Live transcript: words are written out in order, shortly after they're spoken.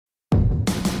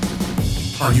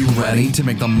Are you ready to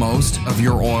make the most of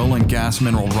your oil and gas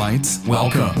mineral rights?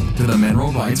 Welcome to the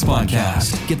Mineral Rights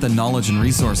Podcast. Get the knowledge and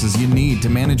resources you need to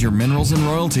manage your minerals and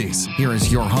royalties. Here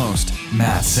is your host,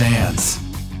 Matt Sands.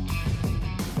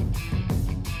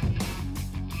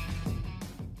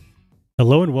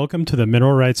 Hello and welcome to the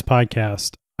Mineral Rights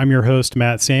Podcast. I'm your host,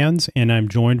 Matt Sands, and I'm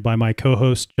joined by my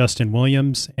co-host, Justin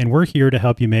Williams, and we're here to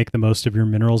help you make the most of your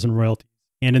minerals and royalties.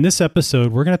 And in this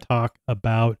episode, we're going to talk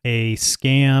about a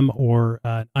scam or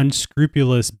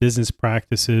unscrupulous business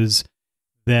practices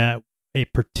that a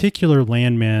particular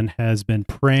landman has been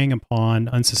preying upon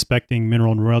unsuspecting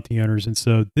mineral and royalty owners. And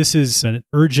so this is an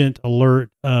urgent alert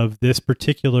of this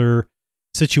particular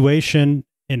situation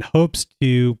in hopes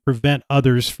to prevent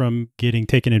others from getting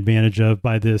taken advantage of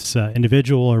by this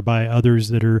individual or by others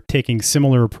that are taking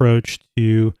similar approach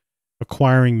to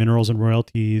acquiring minerals and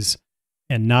royalties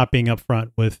and not being upfront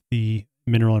with the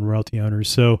mineral and royalty owners.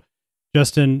 So,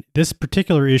 Justin, this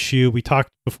particular issue, we talked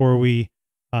before we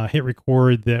hit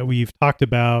record that we've talked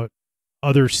about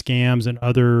other scams and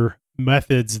other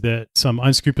methods that some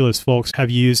unscrupulous folks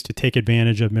have used to take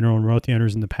advantage of mineral and royalty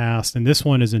owners in the past. And this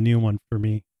one is a new one for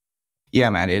me. Yeah,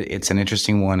 Matt, it's an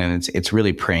interesting one, and it's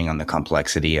really preying on the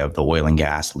complexity of the oil and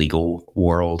gas legal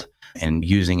world and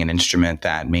using an instrument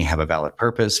that may have a valid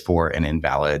purpose for an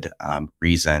invalid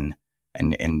reason.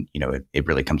 And you know, it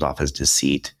really comes off as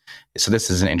deceit. So this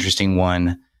is an interesting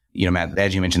one. You know, Matt,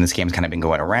 as you mentioned, the scam's kind of been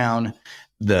going around.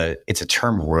 It's a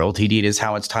term royalty deed is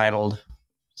how it's titled.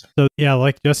 So yeah,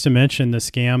 like Justin mentioned, the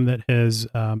scam that has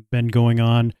been going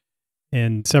on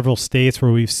in several states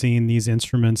where we've seen these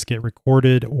instruments get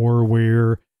recorded or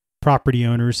where property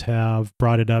owners have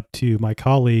brought it up to my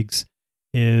colleagues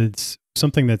is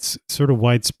something that's sort of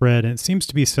widespread, and it seems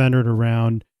to be centered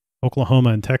around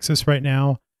Oklahoma and Texas right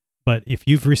now. But if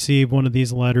you've received one of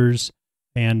these letters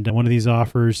and one of these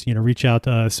offers, you know, reach out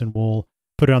to us and we'll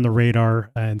put it on the radar,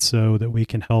 and so that we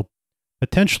can help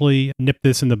potentially nip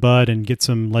this in the bud and get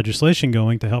some legislation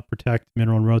going to help protect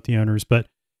mineral and royalty owners. But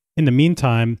in the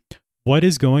meantime, what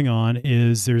is going on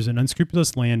is there's an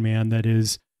unscrupulous landman that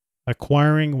is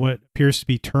acquiring what appears to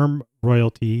be term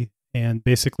royalty, and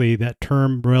basically that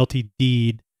term royalty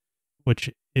deed,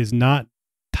 which is not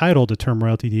titled a term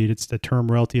royalty deed, it's the term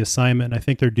royalty assignment. And I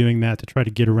think they're doing that to try to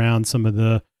get around some of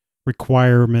the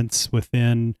requirements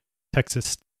within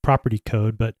Texas property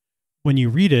code. But when you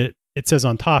read it, it says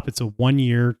on top it's a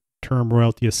 1-year term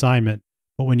royalty assignment.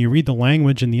 But when you read the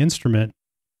language in the instrument,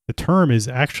 the term is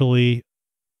actually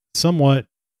somewhat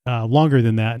longer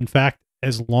than that. In fact,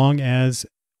 as long as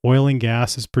oil and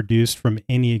gas is produced from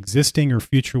any existing or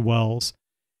future wells.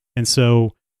 And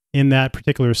so in that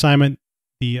particular assignment,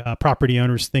 the property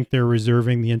owners think they're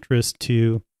reserving the interest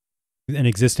to an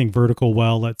existing vertical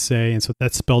well, let's say. And so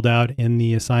that's spelled out in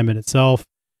the assignment itself.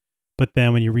 But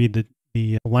then when you read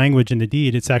the language in the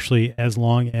deed, it's actually as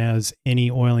long as any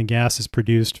oil and gas is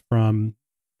produced from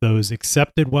those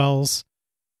accepted wells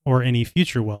or any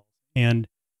future wells. And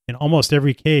in almost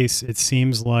every case, it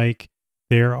seems like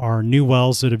there are new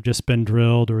wells that have just been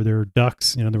drilled, or there are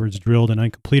DUCs, in other words, drilled and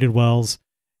uncompleted wells.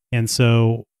 And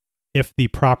so if the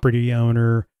property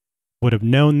owner would have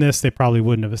known this, they probably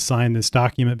wouldn't have assigned this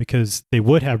document, because they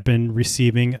would have been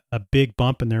receiving a big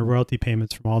bump in their royalty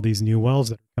payments from all these new wells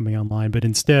that are coming online. But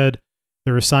instead,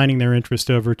 they're assigning their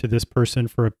interest over to this person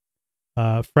for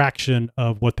a fraction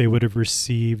of what they would have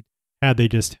received had they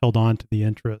just held on to the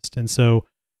interest. And so,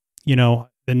 you know,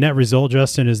 the net result,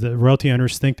 Justin, is that royalty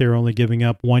owners think they're only giving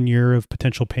up 1 year of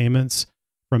potential payments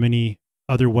from any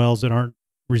other wells that aren't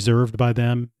reserved by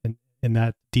them in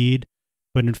that deed.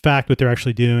 But in fact, what they're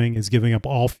actually doing is giving up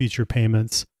all future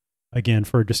payments, again,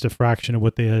 for just a fraction of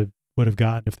what they would have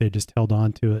gotten if they just held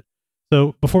on to it.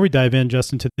 So before we dive in,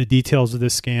 Justin, to the details of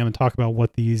this scam and talk about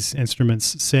what these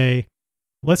instruments say,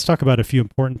 let's talk about a few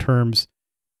important terms.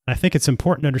 I think it's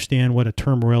important to understand what a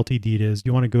term royalty deed is. Do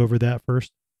you want to go over that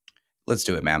first? Let's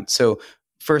do it, ma'am. So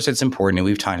first, it's important, and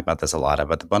we've talked about this a lot,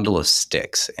 about the bundle of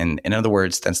sticks. And in other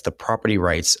words, that's the property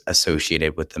rights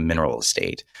associated with the mineral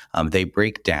estate. They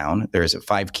break down. There's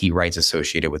 5 key rights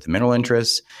associated with the mineral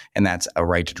interests, and that's a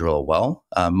right to drill a well.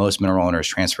 Most mineral owners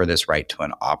transfer this right to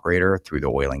an operator through the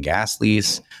oil and gas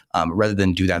lease, rather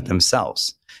than do that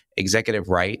themselves. Executive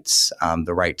rights,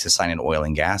 the right to sign an oil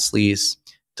and gas lease.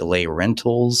 Delay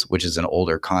rentals, which is an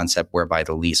older concept whereby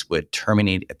the lease would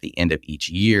terminate at the end of each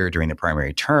year during the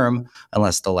primary term,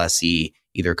 unless the lessee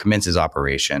either commences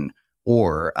operation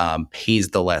or pays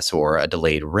the lessor a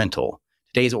delayed rental.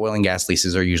 Today's oil and gas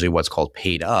leases are usually what's called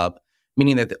paid up,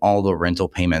 meaning that all the rental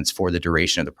payments for the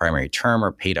duration of the primary term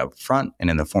are paid up front and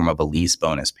in the form of a lease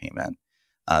bonus payment.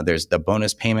 There's the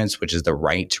bonus payments, which is the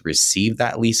right to receive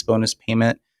that lease bonus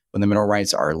payment when the mineral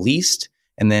rights are leased.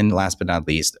 And then last but not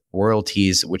least,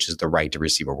 royalties, which is the right to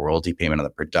receive a royalty payment on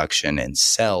the production and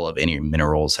sale of any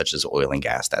minerals such as oil and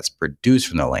gas that's produced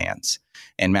from the lands.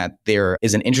 And Matt, there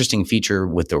is an interesting feature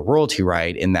with the royalty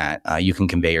right in that you can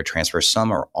convey or transfer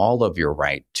some or all of your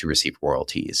right to receive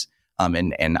royalties.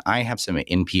 And I have some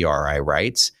NPRI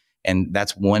rights, and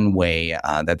that's one way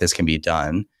that this can be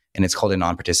done. And it's called a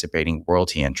non-participating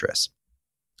royalty interest.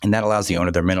 And that allows the owner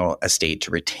of their mineral estate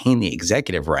to retain the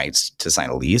executive rights to sign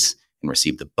a lease and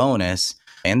receive the bonus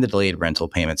and the delayed rental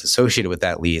payments associated with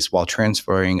that lease while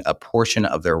transferring a portion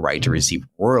of their right to receive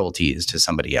royalties to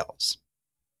somebody else.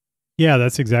 Yeah,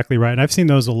 that's exactly right. And I've seen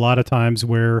those a lot of times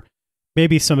where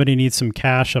maybe somebody needs some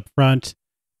cash up front.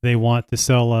 They want to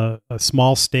sell a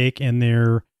small stake in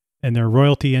their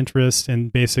royalty interest,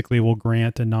 and basically will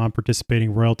grant a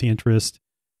non-participating royalty interest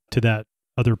to that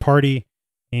other party.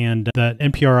 And that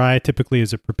NPRI typically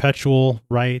is a perpetual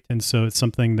right. And so it's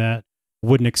something that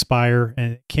wouldn't expire,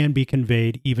 and it can be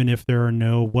conveyed even if there are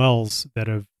no wells that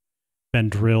have been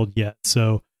drilled yet.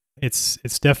 So it's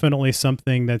definitely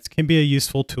something that can be a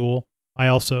useful tool. I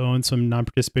also own some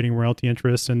non-participating royalty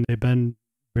interests, and they've been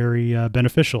very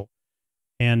beneficial.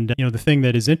 And the thing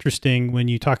that is interesting when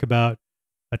you talk about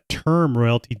a term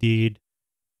royalty deed,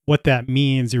 what that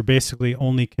means, you're basically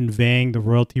only conveying the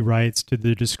royalty rights to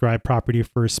the described property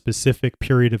for a specific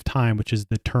period of time, which is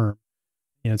the term.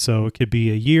 And so it could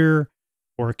be a year,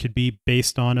 or it could be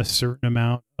based on a certain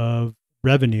amount of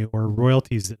revenue or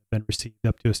royalties that have been received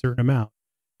up to a certain amount.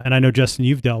 And I know, Justin,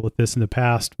 you've dealt with this in the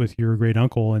past with your great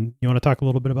uncle, and you want to talk a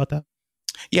little bit about that?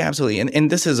 Yeah, absolutely. And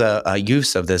this is a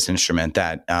use of this instrument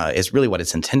that is really what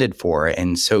it's intended for.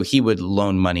 And so he would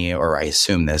loan money, or I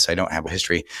assume this, I don't have a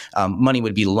history, money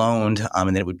would be loaned and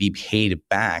then it would be paid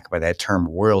back by that term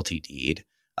royalty deed,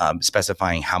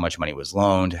 specifying how much money was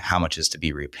loaned, how much is to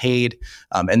be repaid.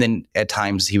 And then at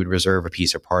times he would reserve a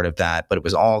piece or part of that, but it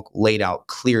was all laid out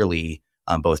clearly,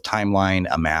 both timeline,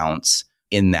 amounts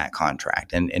in that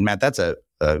contract. And Matt, that's a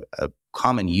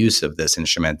common use of this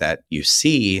instrument that you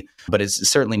see, but it's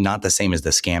certainly not the same as the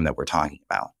scam that we're talking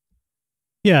about.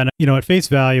 Yeah. And, at face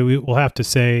value, we will have to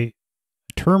say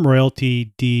term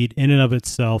royalty deed in and of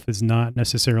itself is not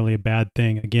necessarily a bad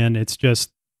thing. Again, it's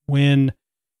just when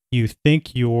you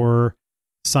think you're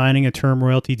signing a term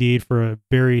royalty deed for a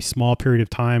very small period of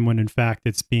time, when in fact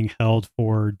it's being held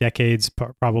for decades,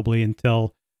 probably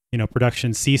until,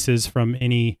 production ceases from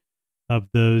any of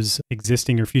those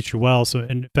existing or future wells. So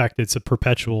in fact, it's a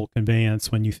perpetual conveyance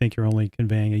when you think you're only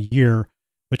conveying a year,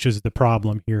 which is the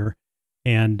problem here.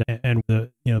 And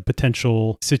the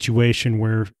potential situation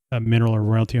where a mineral or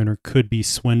royalty owner could be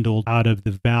swindled out of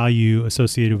the value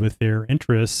associated with their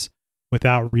interests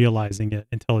without realizing it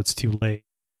until it's too late.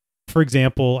 For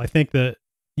example, I think that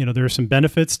there are some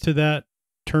benefits to that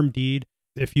term deed.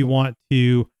 If you want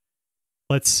to,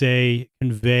 let's say,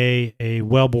 convey a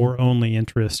wellbore only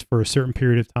interest for a certain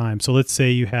period of time. So let's say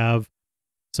you have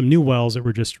some new wells that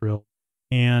were just drilled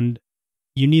and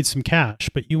you need some cash,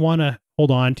 but you want to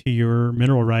hold on to your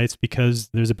mineral rights because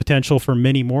there's a potential for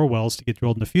many more wells to get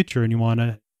drilled in the future, and you want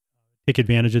to take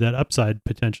advantage of that upside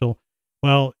potential.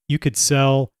 Well, you could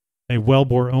sell a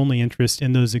wellbore only interest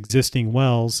in those existing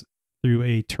wells through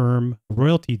a term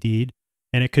royalty deed,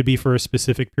 and it could be for a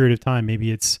specific period of time.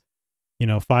 Maybe it's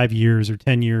 5 years or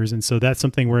 10 years. And so that's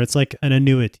something where it's like an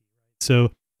annuity.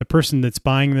 So the person that's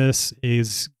buying this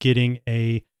is getting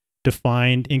a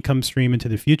defined income stream into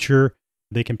the future.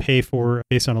 They can pay for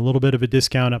based on a little bit of a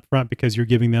discount up front because you're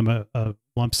giving them a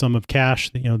lump sum of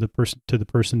cash, the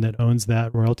person that owns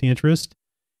that royalty interest.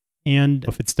 And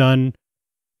if it's done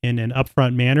in an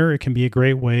upfront manner, it can be a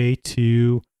great way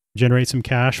to generate some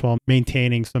cash while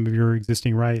maintaining some of your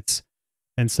existing rights.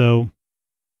 And so,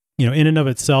 in and of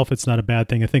itself, it's not a bad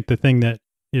thing. I think the thing that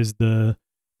is the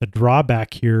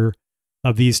drawback here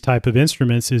of these type of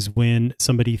instruments is when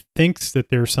somebody thinks that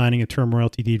they're signing a term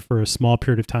royalty deed for a small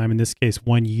period of time, in this case,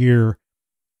 1 year,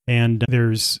 and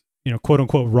there's, quote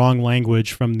unquote, wrong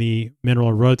language from the mineral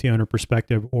or royalty owner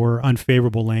perspective, or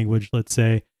unfavorable language, let's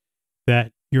say,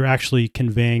 that you're actually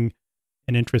conveying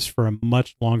an interest for a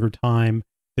much longer time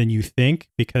than you think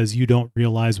because you don't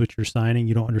realize what you're signing.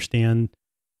 You don't understand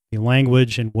the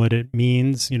language and what it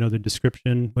means, the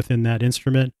description within that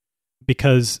instrument,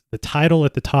 because the title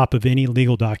at the top of any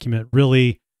legal document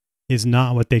really is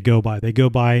not what they go by. They go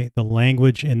by the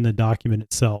language in the document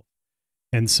itself.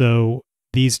 And so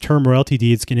these term royalty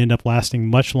deeds can end up lasting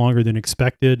much longer than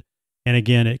expected. And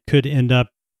again, it could end up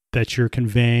that you're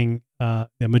conveying the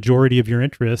majority of your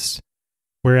interests,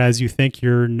 whereas you think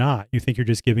you're not. You think you're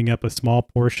just giving up a small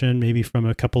portion, maybe from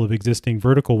a couple of existing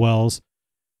vertical wells,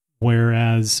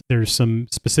 whereas there's some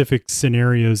specific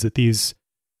scenarios that these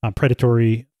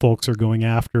predatory folks are going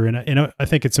after. And I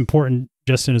think it's important,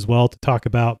 Justin, as well, to talk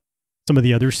about some of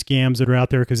the other scams that are out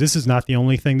there, because this is not the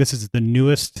only thing. This is the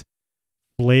newest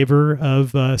flavor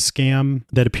of scam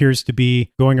that appears to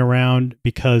be going around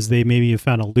because they maybe have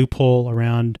found a loophole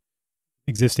around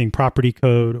existing property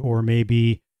code, or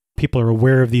maybe people are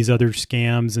aware of these other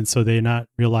scams, and so they're not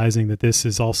realizing that this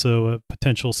is also a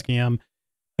potential scam.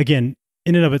 Again,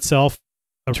 in and of itself,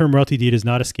 a term royalty deed is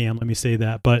not a scam. Let me say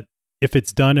that. But if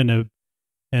it's done in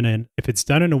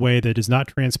a way that is not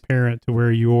transparent, to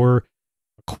where you're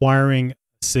acquiring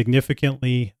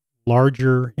significantly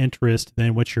larger interest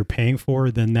than what you're paying for,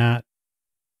 then that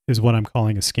is what I'm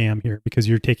calling a scam here, because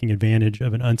you're taking advantage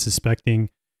of an unsuspecting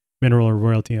mineral or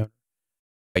royalty owner.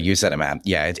 You said it, Matt.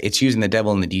 Yeah, it's using the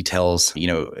devil in the details,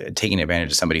 taking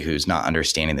advantage of somebody who's not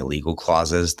understanding the legal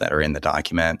clauses that are in the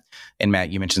document. And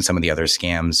Matt, you mentioned some of the other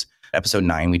scams. Episode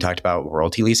 9, we talked about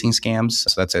royalty leasing scams.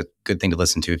 So that's a good thing to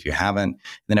listen to if you haven't. And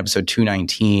then episode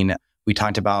 219, we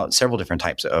talked about several different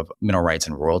types of mineral rights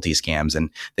and royalty scams, and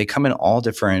they come in all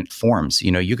different forms.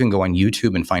 You can go on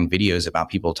YouTube and find videos about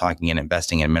people talking and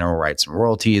investing in mineral rights and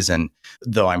royalties. And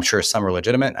though I'm sure some are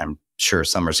legitimate, I'm sure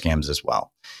some are scams as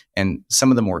well. And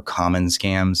some of the more common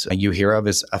scams you hear of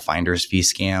is a finder's fee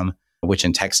scam, which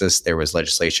in Texas, there was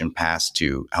legislation passed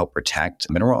to help protect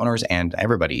mineral owners and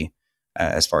everybody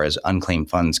as far as unclaimed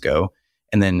funds go.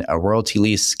 And then royalty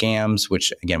lease scams,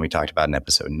 which again, we talked about in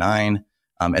episode 9.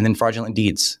 And then fraudulent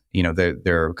deeds,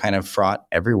 they're kind of fraught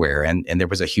everywhere. And there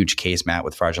was a huge case, Matt,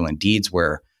 with fraudulent deeds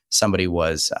where somebody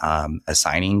was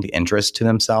assigning interest to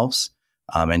themselves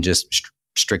and just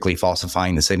strictly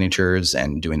falsifying the signatures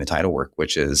and doing the title work,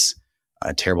 which is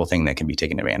a terrible thing that can be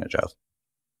taken advantage of.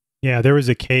 Yeah, there was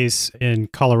a case in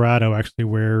Colorado, actually,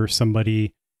 where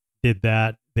somebody did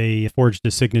that. They forged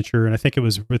a signature, and I think it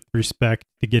was with respect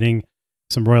to getting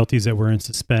some royalties that were in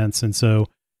suspense. And so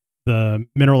the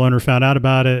mineral owner found out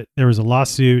about it. There was a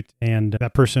lawsuit, and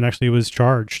that person actually was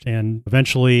charged. And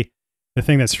eventually, the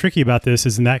thing that's tricky about this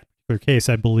is, in that particular case,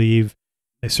 I believe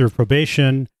they served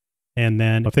probation. And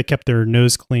then if they kept their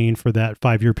nose clean for that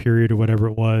 5-year period or whatever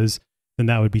it was, then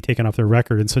that would be taken off their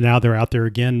record. And so now they're out there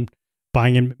again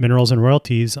buying in minerals and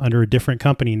royalties under a different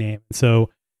company name. So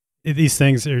these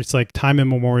things, it's like time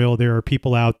immemorial. There are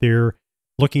people out there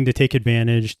looking to take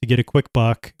advantage, to get a quick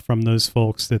buck from those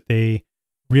folks that they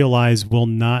realize will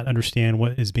not understand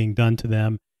what is being done to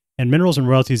them. And minerals and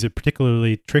royalties are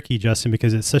particularly tricky, Justin,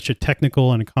 because it's such a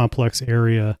technical and complex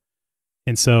area.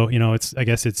 And so, I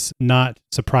guess it's not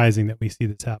surprising that we see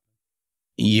this happen.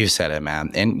 You said it,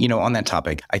 Matt. And, on that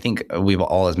topic, I think we've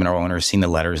all, as mineral owners, seen the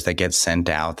letters that get sent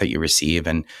out that you receive.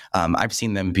 And I've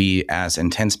seen them be as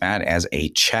intense, Matt, as a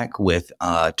check with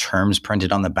terms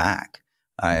printed on the back.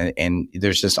 And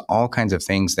there's just all kinds of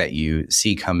things that you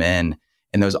see come in.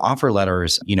 And those offer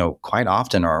letters, quite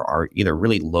often are either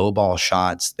really lowball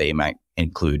shots. They might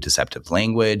include deceptive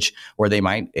language, or they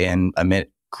might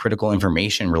omit critical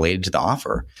information related to the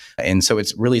offer. And so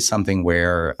it's really something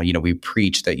where, we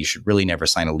preach that you should really never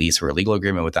sign a lease or a legal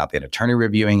agreement without the attorney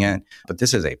reviewing it. But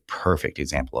this is a perfect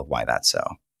example of why that's so.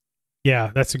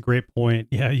 Yeah, that's a great point.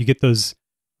 Yeah, you get those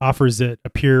offers that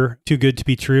appear too good to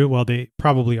be true. Well, they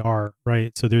probably are,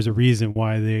 right? So there's a reason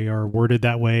why they are worded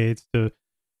that way. It's to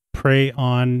prey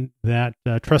on that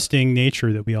trusting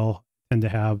nature that we all tend to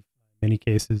have in many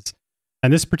cases.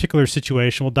 And this particular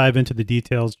situation, we'll dive into the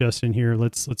details, Justin, here.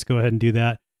 Let's go ahead and do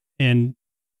that. In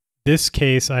this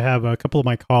case, I have a couple of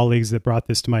my colleagues that brought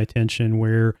this to my attention,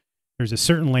 where there's a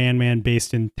certain landman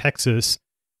based in Texas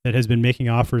that has been making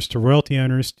offers to royalty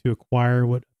owners to acquire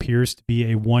what appears to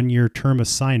be a 1-year term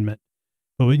assignment.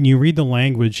 But when you read the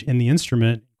language in the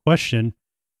instrument in question,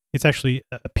 it actually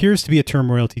appears to be a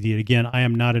term royalty deed. Again, I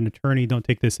am not an attorney. Don't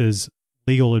take this as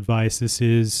legal advice. This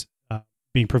is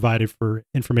being provided for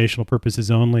informational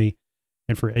purposes only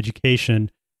and for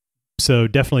education. So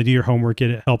definitely do your homework,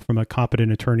 get help from a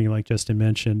competent attorney like Justin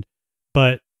mentioned.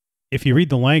 But if you read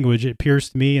the language, it appears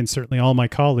to me, and certainly all my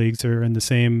colleagues are in the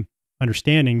same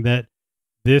understanding, that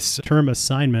this term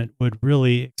assignment would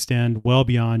really extend well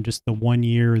beyond just the 1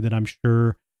 year that I'm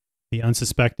sure the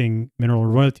unsuspecting mineral or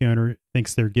royalty owner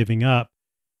thinks they're giving up.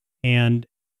 And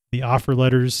the offer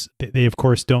letters, they of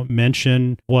course don't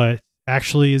mention what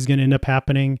actually is going to end up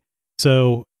happening.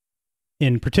 So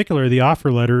in particular, the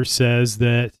offer letter says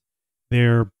that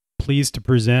they're pleased to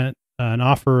present an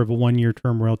offer of a 1-year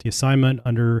term royalty assignment.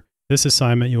 Under this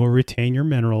assignment, you will retain your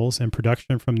minerals and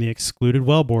production from the excluded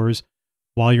wellbores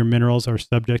while your minerals are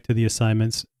subject to the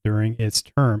assignments during its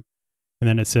term. And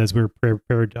then it says, we're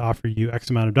prepared to offer you X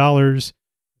amount of dollars.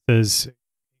 It says,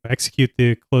 execute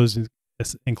the closed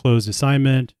this enclosed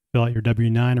assignment, fill out your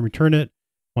W-9 and return it.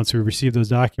 Once we receive those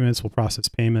documents, we'll process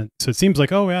payment. So it seems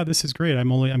like, oh yeah, this is great.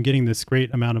 I'm getting this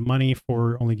great amount of money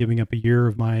for only giving up a year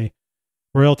of my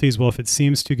royalties. Well, if it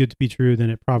seems too good to be true, then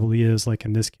it probably is, like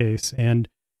in this case. And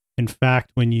in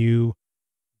fact, when you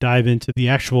dive into the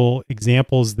actual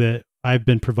examples that I've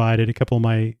been provided, a couple of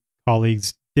my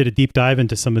colleagues did a deep dive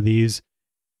into some of these,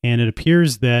 and it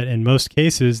appears that in most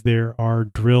cases there are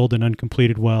drilled and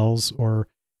uncompleted wells, or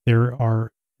there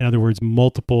are, in other words,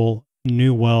 multiple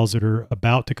new wells that are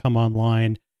about to come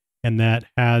online, and that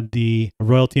had the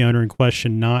royalty owner in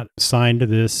question not signed to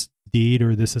this deed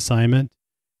or this assignment,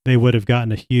 they would have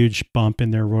gotten a huge bump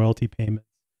in their royalty payments.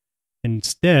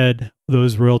 Instead,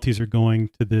 those royalties are going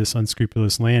to this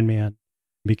unscrupulous landman,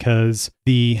 because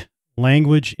the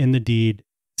language in the deed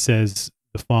says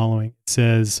the following. It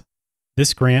says,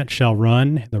 "This grant shall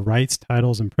run, the rights,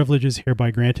 titles, and privileges hereby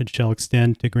granted shall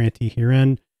extend to grantee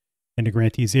herein and to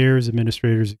grantee's heirs,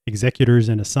 administrators, executors,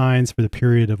 and assigns for the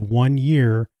period of 1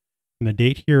 year from the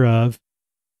date hereof,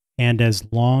 and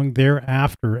as long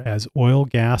thereafter as oil,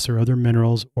 gas, or other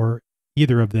minerals, or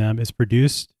either of them, is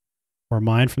produced or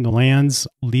mined from the lands,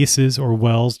 leases, or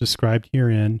wells described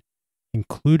herein,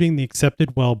 including the accepted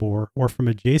wellbore, or from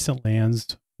adjacent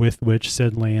lands with which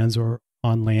said lands or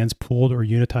on lands pooled or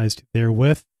unitized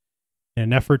therewith, in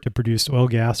an effort to produce oil,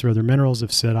 gas, or other minerals,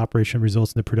 if said operation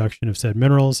results in the production of said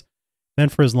minerals, then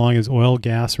for as long as oil,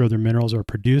 gas, or other minerals are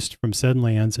produced from said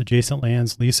lands, adjacent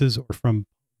lands, leases, or from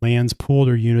lands pooled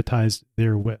or unitized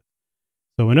therewith."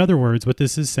 So in other words, what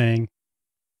this is saying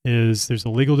is there's a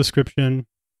legal description.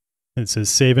 It says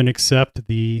save and accept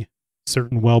the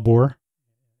certain wellbore,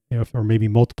 or maybe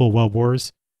multiple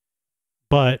wellbores.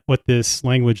 But what this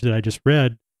language that I just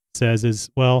read says is,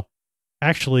 well,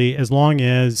 actually, as long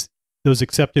as those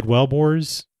accepted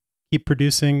wellbores keep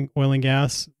producing oil and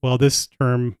gas, well, this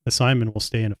term assignment will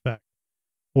stay in effect.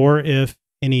 Or if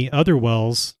any other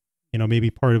wells, maybe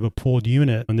part of a pooled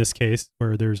unit, in this case,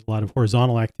 where there's a lot of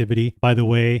horizontal activity, by the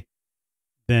way,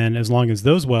 then as long as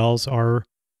those wells are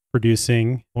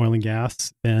producing oil and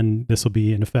gas, then this will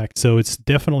be in effect. So it's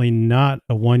definitely not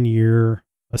a 1-year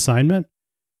assignment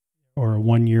or a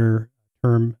 1-year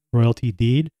term royalty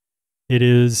deed. It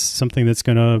is something that's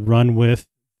going to run with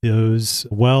those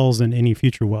wells and any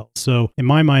future wells. So in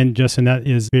my mind, Justin, that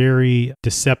is very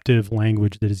deceptive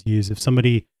language that is used. If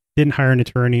somebody didn't hire an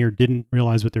attorney or didn't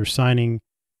realize what they're signing,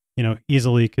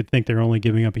 easily could think they're only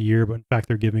giving up a year, but in fact,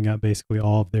 they're giving up basically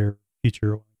all of their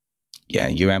future. Yeah,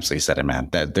 you absolutely said it,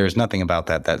 Matt. That there's nothing about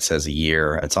that says a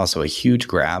year. It's also a huge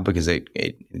grab because it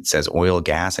says oil,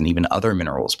 gas, and even other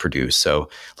minerals produced. So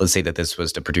let's say that this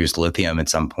was to produce lithium at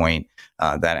some point,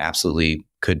 that absolutely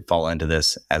could fall into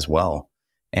this as well.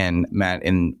 And Matt,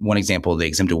 in one example, the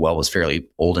exempted well was fairly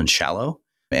old and shallow.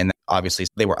 And obviously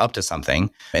they were up to something.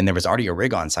 And there was already a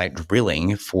rig on site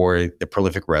drilling for the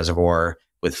prolific reservoir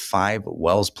with 5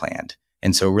 wells planned.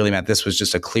 And so really, Matt, this was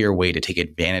just a clear way to take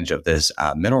advantage of this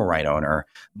mineral right owner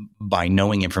by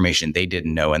knowing information they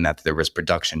didn't know, and that there was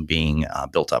production being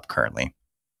built up currently.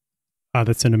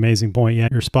 That's an amazing point. Yeah,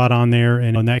 you're spot on there.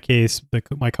 And in that case,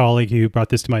 my colleague who brought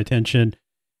this to my attention,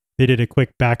 they did a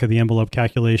quick back of the envelope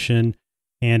calculation,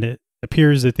 and it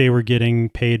appears that they were getting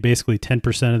paid basically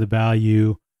 10% of the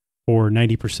value for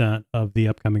 90% of the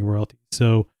upcoming royalty.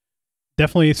 So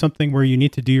definitely something where you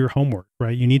need to do your homework,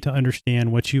 right? You need to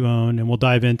understand what you own, and we'll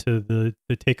dive into the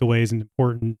takeaways and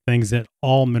important things that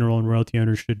all mineral and royalty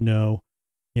owners should know.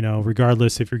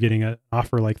 Regardless if you're getting an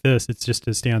offer like this, it's just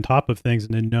to stay on top of things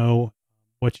and to know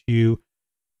what you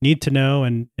need to know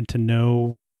and to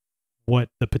know what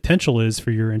the potential is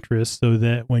for your interest, so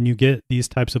that when you get these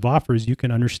types of offers, you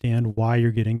can understand why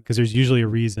you're getting, because there's usually a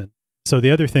reason. So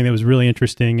the other thing that was really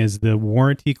interesting is the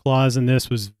warranty clause in this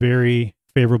was very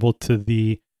favorable to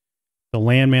the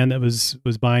landman that was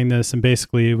buying this, and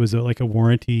basically it was like a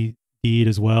warranty deed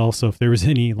as well. So if there was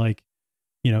any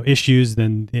issues,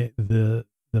 then the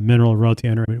mineral royalty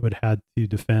owner would have to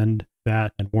defend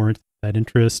that and warrant that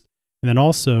interest. And then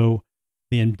also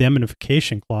the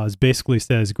indemnification clause basically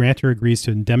says grantor agrees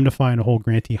to indemnify and hold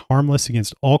grantee harmless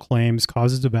against all claims,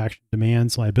 causes of action,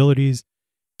 demands, liabilities,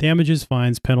 damages,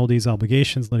 fines, penalties,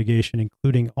 obligations, litigation,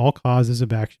 including all causes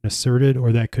of action asserted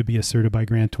or that could be asserted by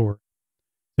grantor.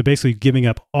 So basically giving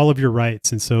up all of your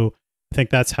rights. And so I think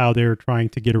that's how they're trying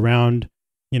to get around,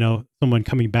 someone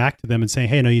coming back to them and saying,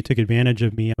 hey, no, you took advantage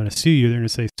of me, I'm going to sue you. They're going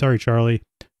to say, sorry, Charlie,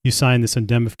 you signed this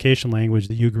indemnification language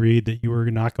that you agreed that you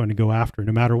were not going to go after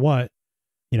no matter what,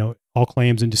 all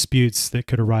claims and disputes that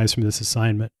could arise from this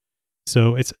assignment.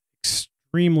 So it's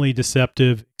extremely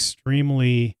deceptive,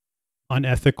 extremely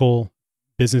unethical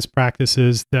business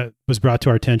practices that was brought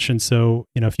to our attention. So,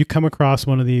 if you come across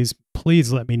one of these,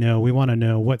 please let me know. We want to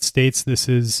know what states this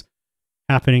is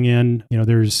happening in.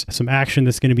 There's some action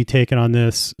that's going to be taken on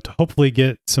this to hopefully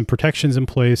get some protections in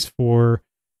place for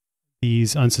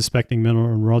these unsuspecting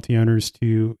mineral and royalty owners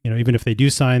to, even if they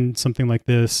do sign something like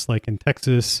this, like in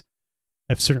Texas,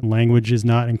 if certain language is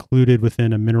not included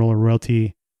within a mineral or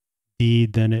royalty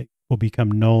deed, then it will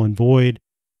become null and void.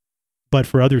 But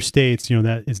for other states,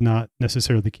 that is not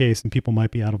necessarily the case, and people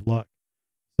might be out of luck.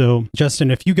 So,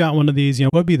 Justin, if you got one of these,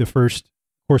 what would be the first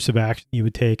course of action you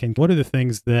would take? And what are the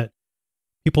things that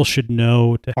people should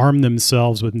know to arm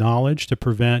themselves with knowledge to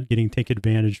prevent getting taken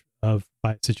advantage of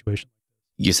by a situation?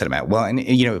 You said it, Matt. Well,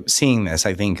 and seeing this,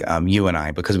 I think you and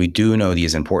I, because we do know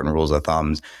these important rules of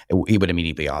thumbs, we would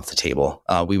immediately be off the table.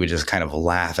 We would just kind of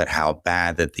laugh at how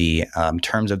bad that the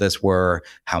terms of this were,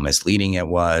 how misleading it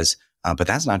was. But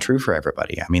that's not true for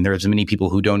everybody. I mean, there's many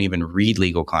people who don't even read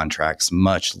legal contracts,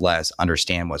 much less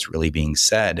understand what's really being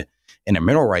said in a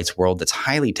mineral rights world that's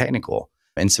highly technical.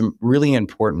 And some really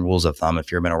important rules of thumb,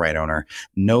 if you're a mineral right owner,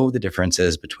 know the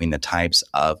differences between the types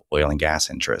of oil and gas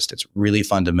interest. It's really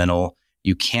fundamental.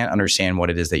 You can't understand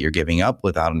what it is that you're giving up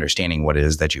without understanding what it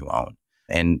is that you own.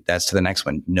 And that's to the next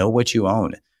one. Know what you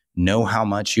own. Know how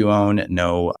much you own.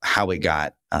 Know how it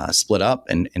got split up.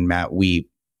 And Matt, we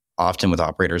often with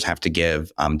operators have to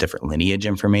give different lineage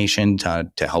information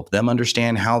to help them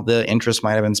understand how the interest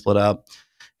might have been split up.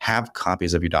 Have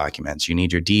copies of your documents. You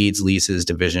need your deeds, leases,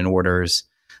 division orders,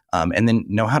 and then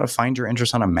know how to find your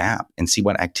interest on a map and see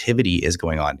what activity is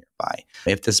going on nearby.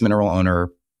 If this mineral owner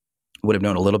would have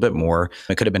known a little bit more,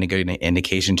 it could have been a good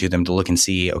indication to them to look and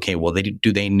see, okay, well,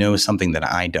 do they know something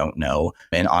that I don't know?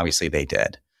 And obviously they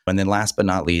did. And then last but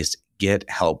not least, get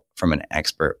help from an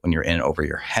expert when you're in over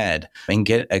your head, and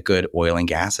get a good oil and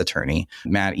gas attorney.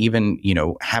 Matt, even,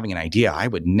 having an idea, I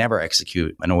would never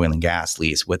execute an oil and gas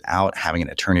lease without having an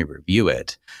attorney review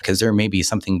it, because there may be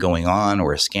something going on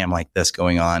or a scam like this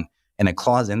going on and a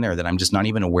clause in there that I'm just not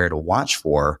even aware to watch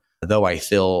for. Though I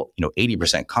feel,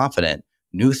 80% confident,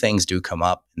 new things do come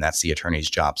up, and that's the attorney's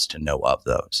jobs to know of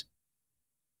those.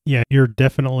 Yeah, you're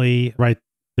definitely right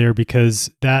there, because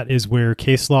that is where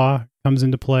case law comes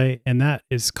into play, and that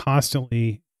is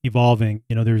constantly evolving.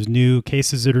 There's new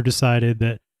cases that are decided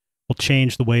that will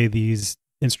change the way these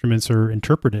instruments are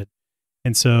interpreted.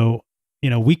 And so,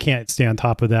 we can't stay on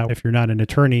top of that. If you're not an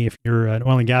attorney, if you're an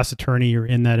oil and gas attorney, you're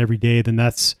in that every day, then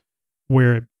that's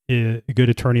where a good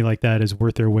attorney like that is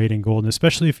worth their weight in gold, and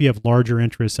especially if you have larger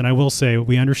interests. And I will say,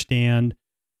 we understand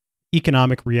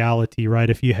economic reality,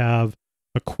 right? If you have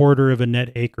a quarter of a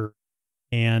net acre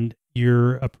and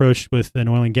you're approached with an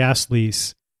oil and gas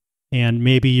lease, and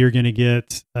maybe you're going to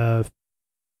get, a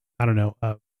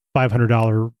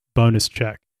 $500 bonus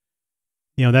check.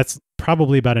 That's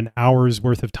probably about an hour's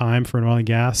worth of time for an oil and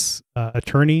gas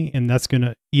attorney, and that's going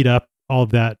to eat up all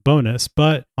of that bonus.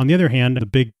 But on the other hand, the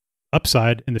big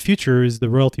upside in the future is the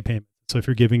royalty payment. So if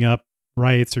you're giving up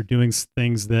rights or doing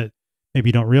things that maybe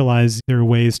you don't realize, there are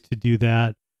ways to do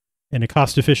that in a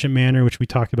cost-efficient manner, which we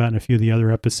talked about in a few of the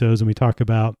other episodes. And we talk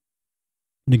about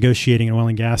negotiating an oil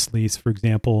and gas lease, for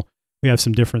example. We have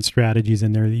some different strategies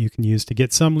in there that you can use to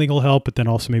get some legal help, but then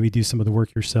also maybe do some of the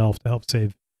work yourself to help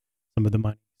save some of the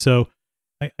money. So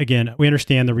again, we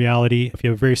understand the reality. If you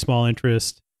have a very small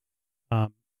interest,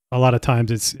 a lot of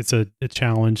times it's a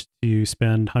challenge to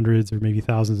spend hundreds or maybe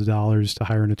thousands of dollars to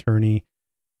hire an attorney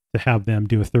to have them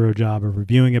do a thorough job of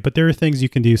reviewing it. But there are things you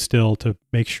can do still to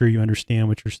make sure you understand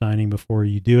what you're signing before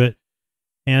you do it,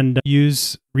 and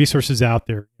use resources out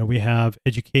there. We have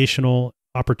educational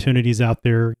opportunities out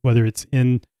there, whether it's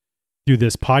through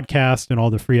this podcast and all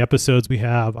the free episodes we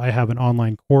have. I have an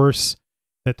online course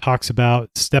that talks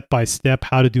about step-by-step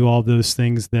how to do all those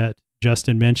things that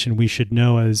Justin mentioned we should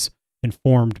know as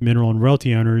informed mineral and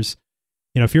royalty owners.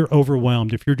 If you're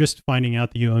overwhelmed, if you're just finding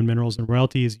out that you own minerals and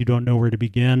royalties, you don't know where to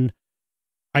begin,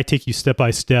 I take you step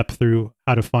by step through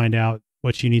how to find out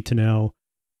what you need to know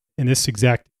in this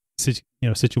exact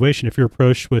situation. If you're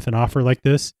approached with an offer like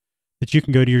this, that you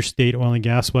can go to your state oil and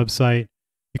gas website,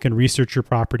 you can research your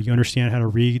property, you understand how to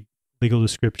read legal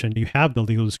description, you have the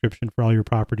legal description for all your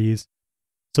properties,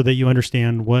 so that you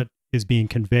understand what is being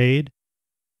conveyed,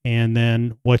 and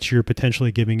then what you're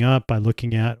potentially giving up by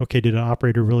looking at, okay, did an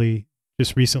operator really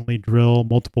just recently drill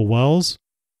multiple wells?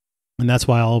 And that's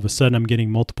why all of a sudden I'm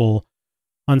getting multiple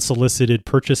unsolicited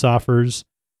purchase offers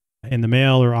in the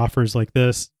mail, or offers like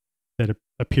this that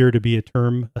appear to be a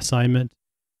term assignment.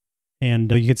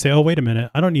 And you can say, oh, wait a minute,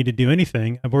 I don't need to do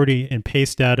anything. I've already in pay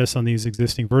status on these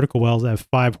existing vertical wells. I have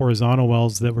 5 horizontal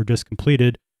wells that were just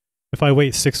completed. If I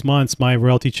wait 6 months, my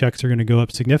royalty checks are going to go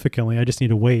up significantly. I just need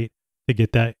to wait. to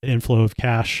get that inflow of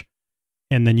cash.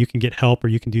 And then you can get help, or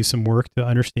you can do some work to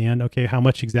understand, okay, how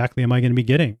much exactly am I going to be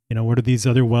getting? What are these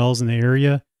other wells in the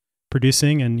area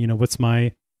producing? And, what's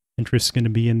my interest going to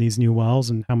be in these new wells,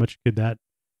 and how much could that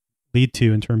lead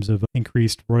to in terms of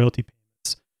increased royalty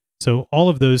payments? So all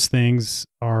of those things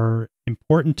are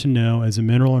important to know as a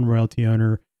mineral and royalty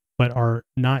owner, but are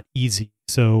not easy.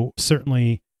 So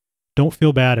certainly don't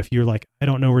feel bad if you're like, I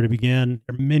don't know where to begin.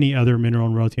 There are many other mineral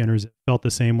and royalty owners that felt the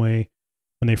same way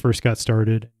when they first got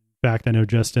started. In fact, I know,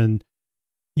 Justin,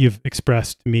 you've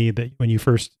expressed to me that when you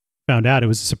first found out, it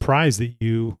was a surprise that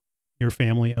your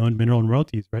family owned mineral and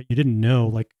royalties, right? You didn't know,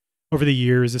 like, over the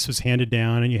years, this was handed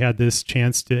down and you had this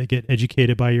chance to get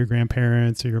educated by your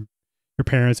grandparents or your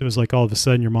parents. It was like all of a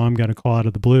sudden your mom got a call out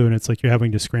of the blue, and it's like you're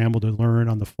having to scramble to learn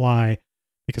on the fly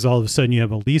because all of a sudden you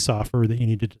have a lease offer that you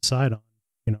need to decide on,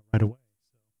 right away.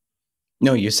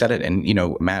 No, you said it. And,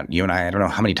 Matt, you and I don't know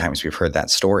how many times we've heard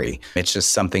that story. It's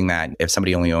just something that if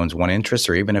somebody only owns one interest,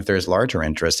 or even if there's larger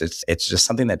interest, it's just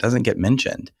something that doesn't get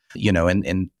mentioned,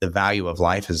 and the value of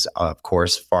life is, of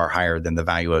course, far higher than the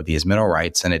value of these mineral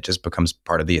rights. And it just becomes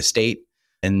part of the estate.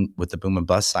 And with the boom and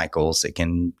bust cycles, it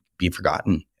can be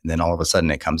forgotten. And then all of a sudden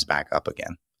it comes back up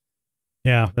again.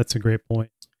 Yeah, that's a great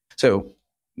point. So,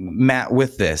 Matt,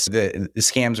 with this, the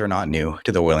scams are not new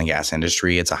to the oil and gas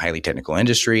industry. It's a highly technical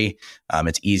industry.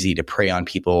 It's easy to prey on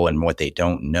people and what they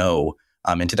don't know.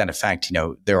 And to that effect,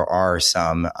 there are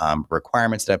some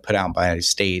requirements that are put out by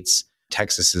states.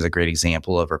 Texas is a great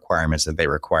example of requirements that they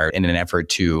require in an effort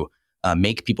to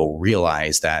make people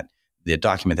realize that the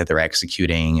document that they're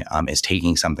executing is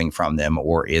taking something from them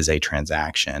or is a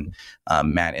transaction.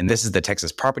 Matt, and this is the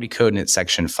Texas Property Code, and it's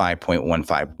section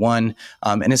 5.151.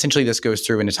 And essentially this goes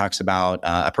through and it talks about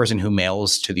a person who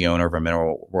mails to the owner of a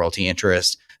mineral royalty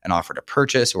interest an offer to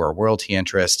purchase or a royalty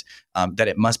interest, that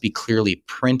it must be clearly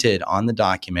printed on the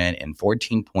document in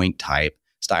 14-point type,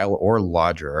 style, or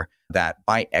larger, that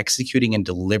by executing and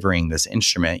delivering this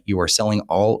instrument, you are selling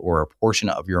all or a portion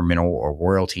of your mineral or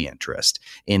royalty interest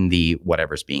in the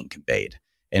whatever's being conveyed.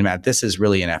 And Matt, this is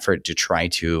really an effort to try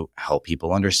to help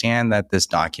people understand that this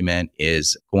document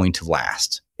is going to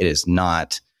last. It is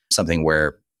not something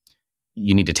where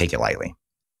you need to take it lightly.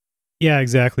 Yeah,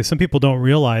 exactly. Some people don't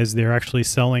realize they're actually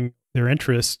selling their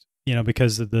interest,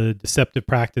 because of the deceptive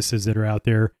practices that are out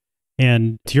there.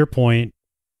 And to your point,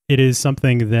 it is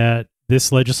something that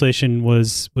this legislation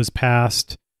was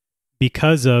passed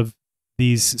because of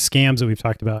these scams that we've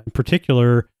talked about, in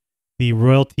particular, the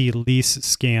royalty lease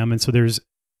scam. And so there's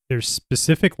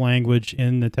specific language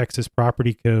in the Texas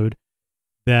Property Code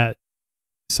that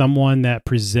someone that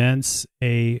presents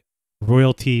a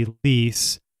royalty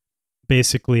lease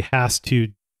basically has to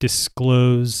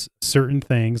disclose certain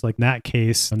things. Like in that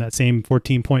case, on that same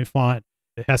 14-point font,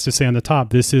 it has to say on the top,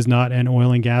 this is not an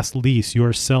oil and gas lease. You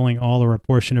are selling all or a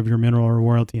portion of your mineral or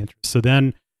royalty interest. So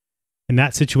then in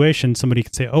that situation, somebody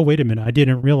could say, oh, wait a minute, I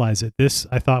didn't realize it. This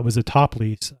I thought was a top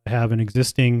lease. I have an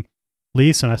existing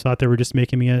lease and I thought they were just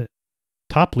making me a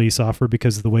top lease offer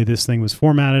because of the way this thing was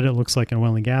formatted. It looks like an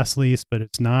oil and gas lease, but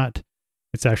it's not.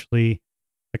 It's actually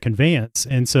a conveyance.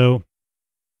 And so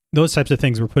those types of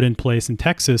things were put in place in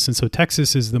Texas. And so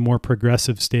Texas is the more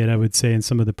progressive state, I would say, in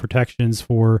some of the protections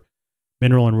for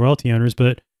mineral and royalty owners,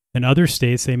 but in other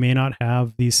states, they may not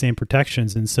have these same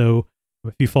protections. And so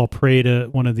if you fall prey to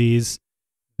one of these,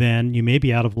 then you may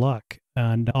be out of luck.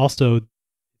 And also,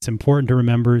 it's important to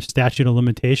remember statute of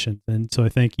limitations. And so I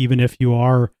think even if you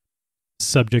are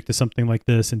subject to something like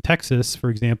this in Texas, for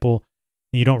example,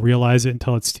 and you don't realize it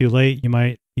until it's too late, you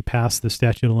might be past the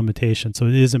statute of limitations. So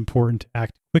it is important to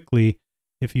act quickly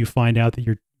if you find out that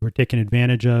you're taken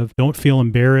advantage of. Don't feel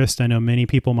embarrassed. I know many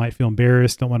people might feel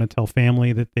embarrassed, don't want to tell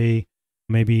family that they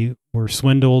maybe were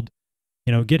swindled.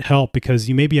 Get help, because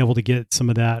you may be able to get some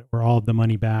of that or all of the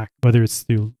money back, whether it's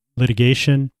through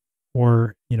litigation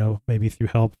or, maybe through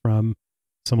help from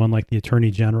someone like the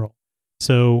Attorney General.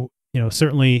 So,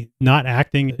 certainly not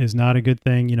acting is not a good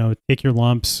thing. Take your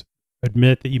lumps,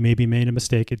 admit that you maybe made a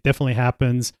mistake. It definitely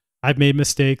happens. I've made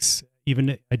mistakes.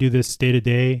 Even I do this day to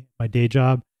day, my day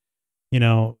job.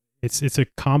 It's a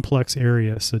complex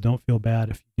area, so don't feel bad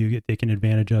if you do get taken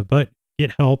advantage of, but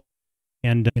get help,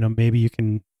 and maybe you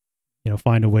can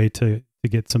find a way to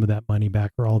get some of that money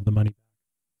back or all of the money back.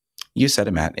 You said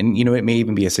it, Matt. And, it may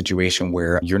even be a situation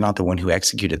where you're not the one who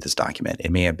executed this document.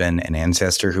 It may have been an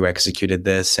ancestor who executed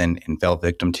this and fell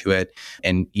victim to it.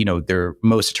 And,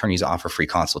 most attorneys offer free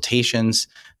consultations.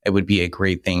 It would be a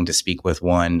great thing to speak with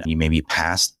one. You may be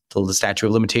past the statute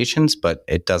of limitations, but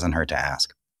it doesn't hurt to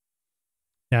ask.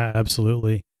 Yeah,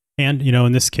 absolutely. And,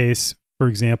 in this case, For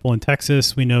example, in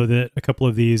Texas, we know that a couple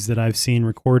of these that I've seen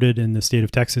recorded in the state of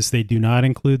Texas, they do not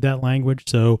include that language.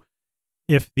 So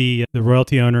if the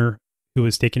royalty owner who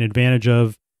is taken advantage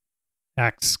of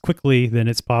acts quickly, then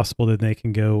it's possible that they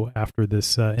can go after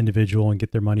this individual and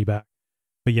get their money back.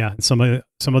 But yeah, in some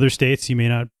other states, you may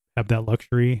not have that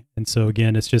luxury. And so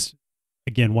again, it's just,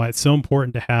 why it's so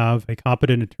important to have a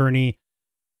competent attorney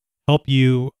help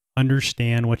you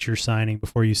understand what you're signing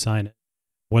before you sign it,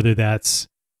 whether that's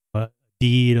a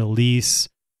deed, a lease,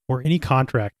 or any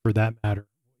contract for that matter,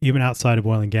 even outside of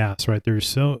oil and gas, right?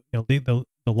 There's the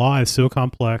law is so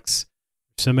complex,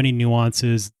 so many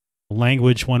nuances,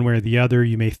 language one way or the other.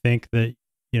 You may think that,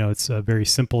 it's a very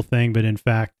simple thing, but in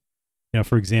fact,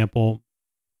 for example,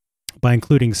 by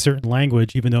including certain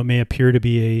language, even though it may appear to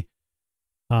be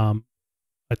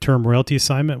a term royalty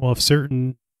assignment, well, if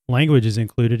certain language is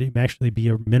included, it may actually be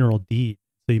a mineral deed.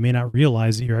 So you may not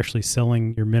realize that you're actually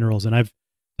selling your minerals. And I've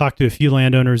talked to a few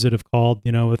landowners that have called,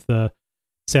 with the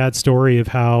sad story of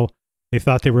how they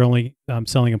thought they were only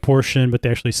selling a portion, but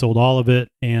they actually sold all of it.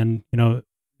 And,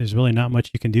 there's really not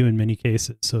much you can do in many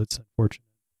cases. So it's unfortunate.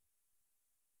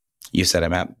 You said it,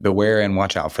 Matt. Beware and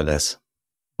watch out for this.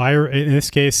 Buyer, in this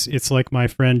case, it's like my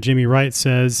friend Jimmy Wright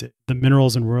says, the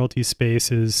minerals and royalty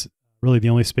space is really the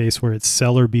only space where it's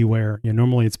seller beware.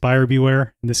 Normally it's buyer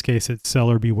beware. In this case, it's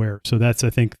seller beware. So that's, I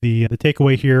think, the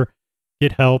takeaway here.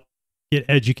 Get help, get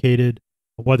educated,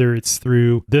 whether it's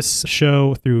through this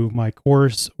show, through my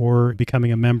course, or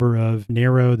becoming a member of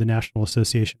NARO, the National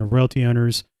Association of Royalty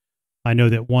Owners. I know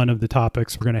that one of the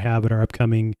topics we're going to have at our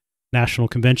upcoming national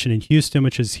convention in Houston,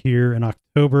 which is here in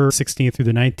October 16th through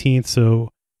the 19th. So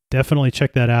definitely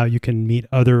check that out. You can meet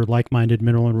other like-minded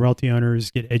mineral and royalty owners,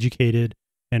 get educated.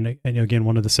 And again,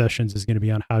 one of the sessions is going to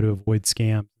be on how to avoid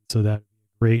scams. So that's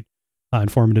a great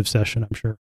informative session, I'm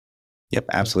sure. Yep,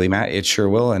 absolutely, Matt. It sure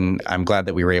will. And I'm glad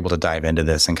that we were able to dive into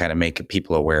this and kind of make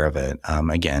people aware of it.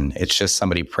 Again, it's just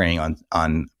somebody preying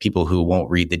on people who won't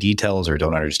read the details or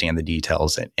don't understand the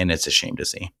details. And it's a shame to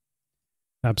see.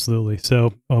 Absolutely.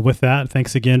 So with that,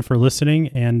 thanks again for listening.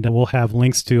 And we'll have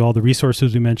links to all the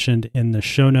resources we mentioned in the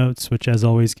show notes, which as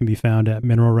always can be found at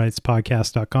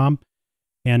mineralrightspodcast.com.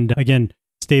 And again,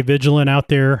 stay vigilant out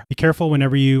there. Be careful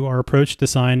whenever you are approached to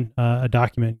sign a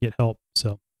document, get help.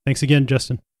 So thanks again,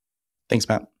 Justin. Thanks,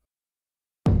 Matt.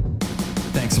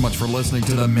 Thanks so much for listening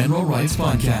to the Mineral Rights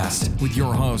Podcast with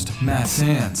your host, Matt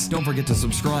Sands. Don't forget to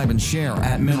subscribe and share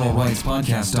at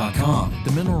mineralrightspodcast.com.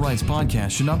 The Mineral Rights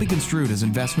Podcast should not be construed as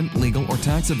investment, legal, or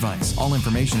tax advice. All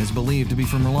information is believed to be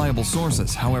from reliable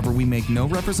sources. However, we make no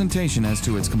representation as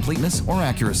to its completeness or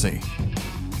accuracy.